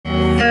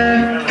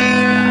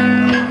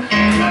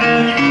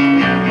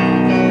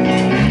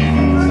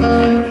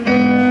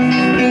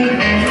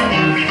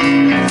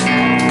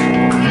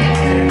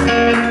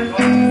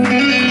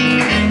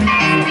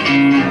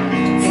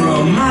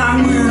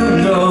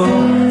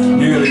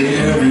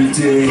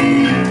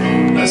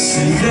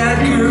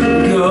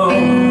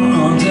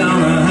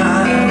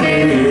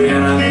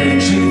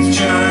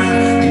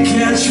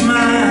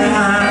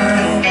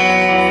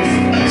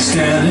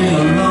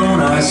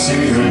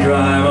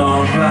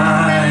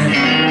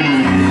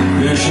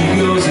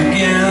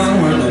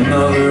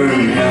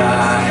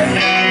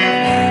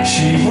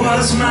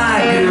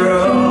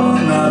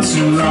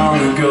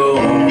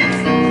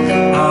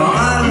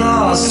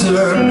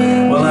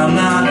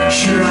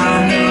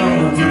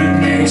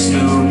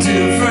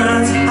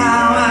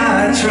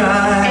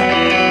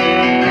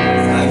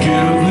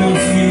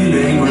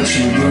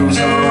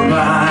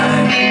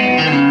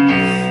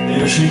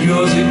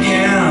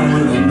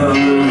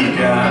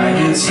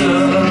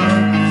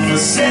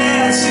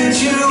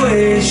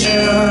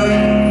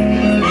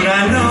situation, but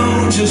I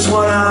know just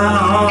what I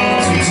ought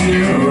to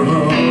do.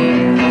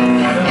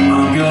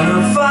 I'm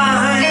gonna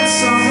find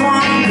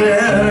someone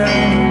better.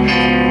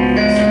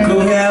 Go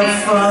have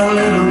fun,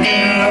 little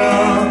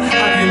girl,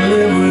 I can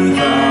live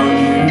without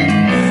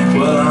you.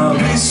 Well, I'll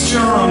be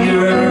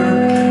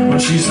stronger when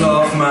she's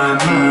off my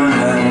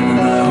mind.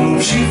 I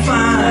hope she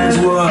finds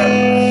what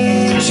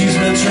she's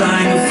been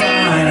trying to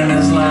find. And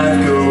as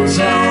life goes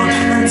on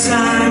and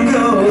time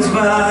goes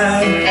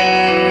by,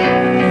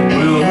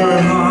 will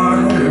her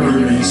heart ever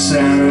be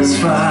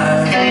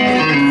satisfied?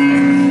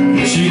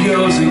 Here she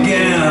goes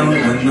again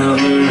with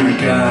another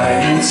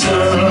guy. It's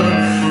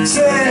a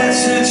sad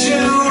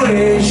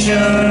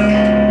situation,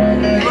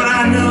 but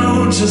I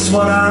know just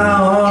what I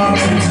ought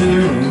to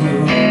do.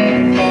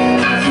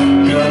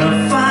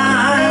 Gonna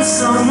find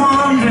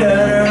someone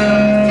better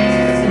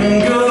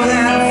and go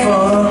have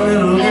fun,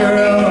 little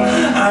girl,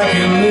 I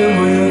can live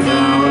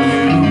without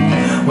you.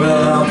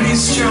 Well, I'll be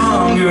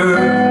stronger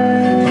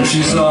when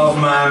she's off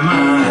my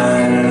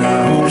mind, and I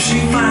hope she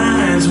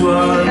finds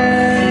what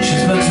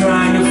she's been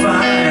trying to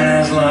find.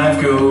 As life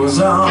goes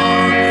on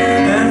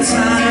and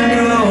time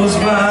goes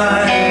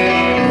by,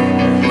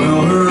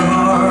 will her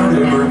heart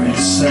ever be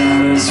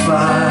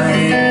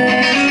satisfied?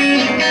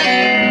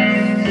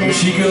 Here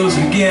she goes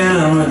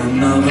again with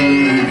another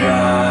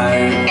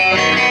guy.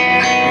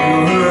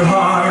 Will her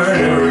heart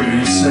ever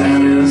be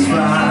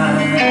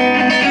satisfied?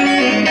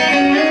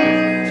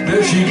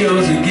 There she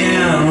goes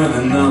again with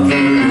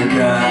another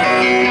guy.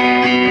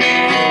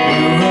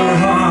 Will her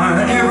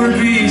heart ever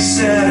be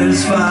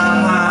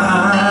satisfied?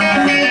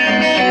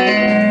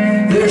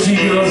 There she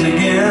goes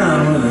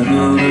again with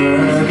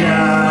another